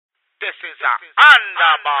This is a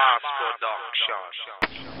Underboss production.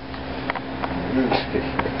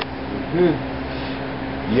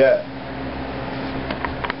 Yeah.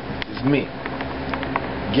 It's me,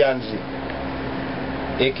 Ganzie,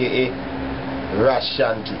 aka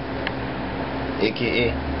Rashanti, aka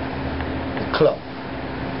the club,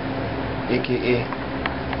 aka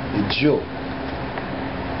the Joe,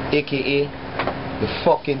 aka the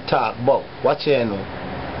fucking talk bout. Watch here now.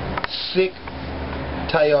 Sick,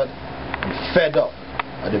 tired, and fed up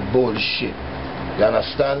of the bullshit. You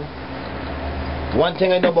understand? One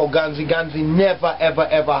thing I know about Ganzie, Ganzie never ever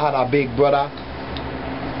ever had a big brother.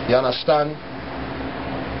 You understand?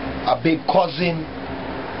 A big cousin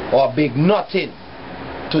or a big nothing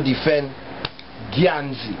to defend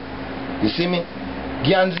Ganzie. You see me?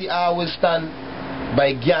 Ganzie always stand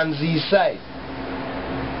by Ganzie's side.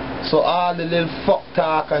 So all the little fuck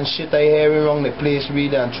talk and shit I hear around the place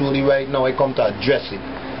really and truly right now I come to address it.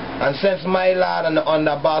 And since my lad and the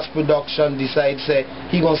Underboss production decide say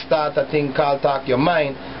he gonna start a thing called Talk Your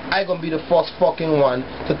Mind, I gonna be the first fucking one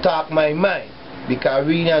to talk my mind. Because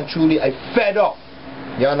really and truly I fed up.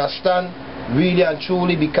 You understand? Really and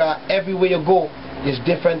truly, because everywhere you go is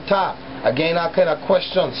different talk. Again, all kind of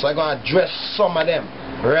questions. So I'm gonna address some of them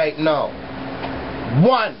right now.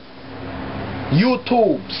 One,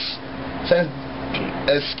 YouTube's. Since,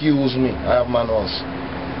 excuse me, I have my nose.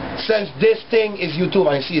 Since this thing is YouTube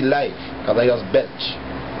and you see it live, because I just belch.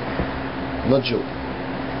 No joke.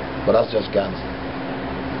 But that's just Ganzie.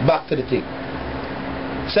 Back to the thing.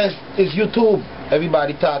 Since it's YouTube,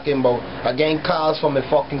 everybody talking about, again calls from my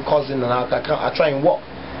fucking cousin and I try and work,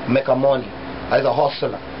 make a money. As a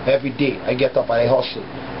hustler, every day I get up and I hustle.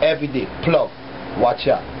 Every day, plug, watch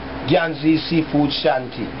out. Ganzie Seafood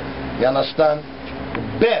Shanty. You understand? The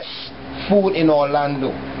best food in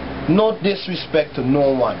Orlando. No disrespect to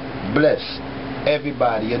no one. Bless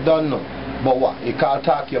everybody. You don't know. But what? You can't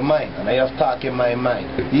talk your mind. And I have talk in my mind.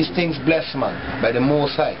 These things bless man by the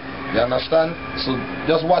Most High. You understand? So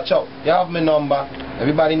just watch out. You have my number.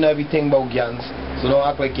 Everybody know everything about Gans. So don't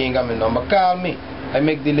act like you ain't got my number. Call me. I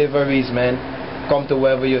make deliveries, man. Come to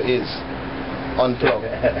wherever you is. Unplug.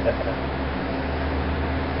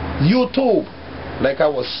 YouTube, like I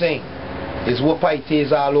was saying, is what it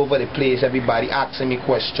is all over the place. Everybody asking me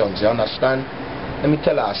questions. You understand? Let me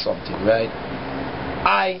tell you something, right?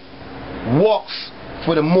 I works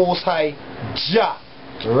for the Most High Jah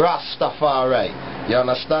Rastafari. You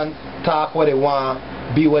understand? Talk what they want,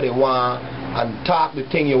 be what they want, and talk the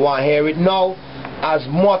thing you want. Hear it now. As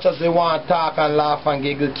much as they want to talk and laugh and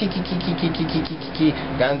giggle, kiki.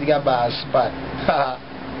 Ganzie got bad spot.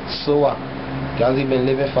 So Ganzie been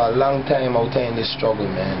living for a long time out there in this struggle,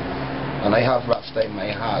 man. And I have Rasta in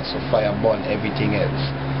my heart, so fire burn everything else.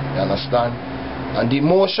 You understand? And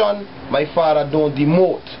demotion, my father don't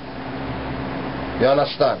demote. You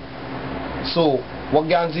understand? So what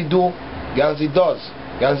Ganzie do? Ganzie does.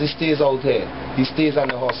 Ganzie stays out here. He stays on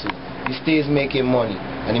the hustle. He stays making money.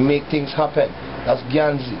 And he make things happen. That's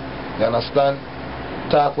Ganzie. You understand?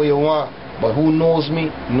 Talk what you want. But who knows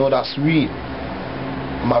me, know that's real.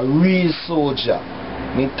 I'm a real soldier.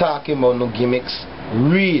 Me talking about no gimmicks.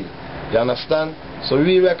 Real. You understand? So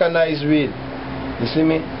real recognize real. You see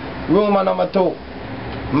me? Rumor number 2.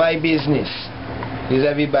 My business is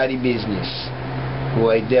everybody's business. Who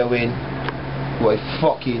I deal with, who I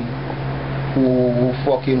fucking, who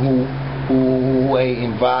I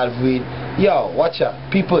involved with. Yo, watch out.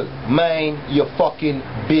 People, mind your fucking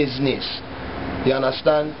business. You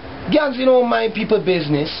understand? Ganzie don't mind people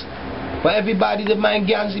business. But everybody that mind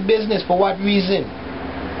Ganzie business. For what reason?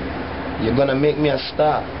 You're gonna make me a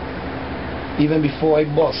star. Even before I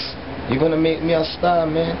bust. You're gonna make me a star,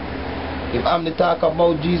 man. If I'm to talk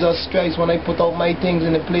about Jesus Christ when I put out my things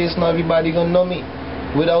in the place, now everybody gonna know me.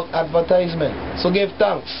 Without advertisement. So give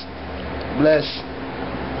thanks. Bless.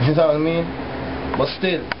 You know what I mean? But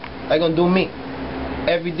still, I gonna do me.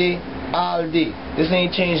 Every day, all day. This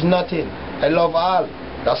ain't changed nothing. I love all.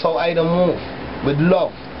 That's how I don't move. With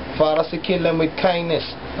love. Father to kill them with kindness.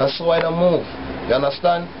 And so I don't move. You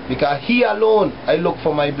understand? Because He alone I look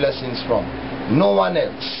for my blessings from. No one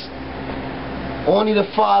else. Only the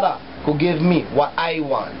Father could give me what I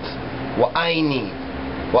want. What I need.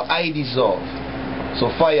 What I deserve. So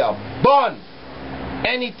fire burn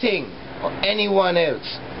anything or anyone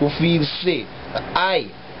else who feels say that I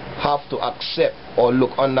have to accept or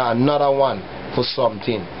look under another one for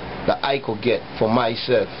something that I could get for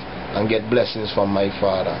myself and get blessings from my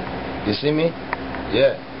Father. You see me?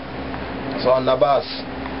 Yeah. So Underboss,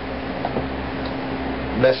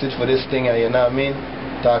 blessed for this thing, you know what I mean?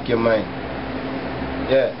 Talk your mind.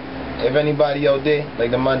 Yeah. If anybody out there,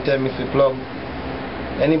 like the man tell me if you plug,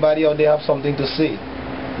 Anybody out there have something to say?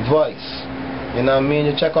 Voice. You know what I mean?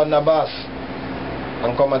 You check on the boss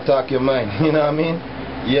and come and talk your mind. You know what I mean?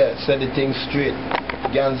 Yeah, set the thing straight.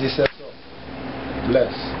 Ganzie said so.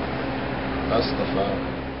 Bless.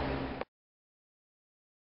 Rastafari.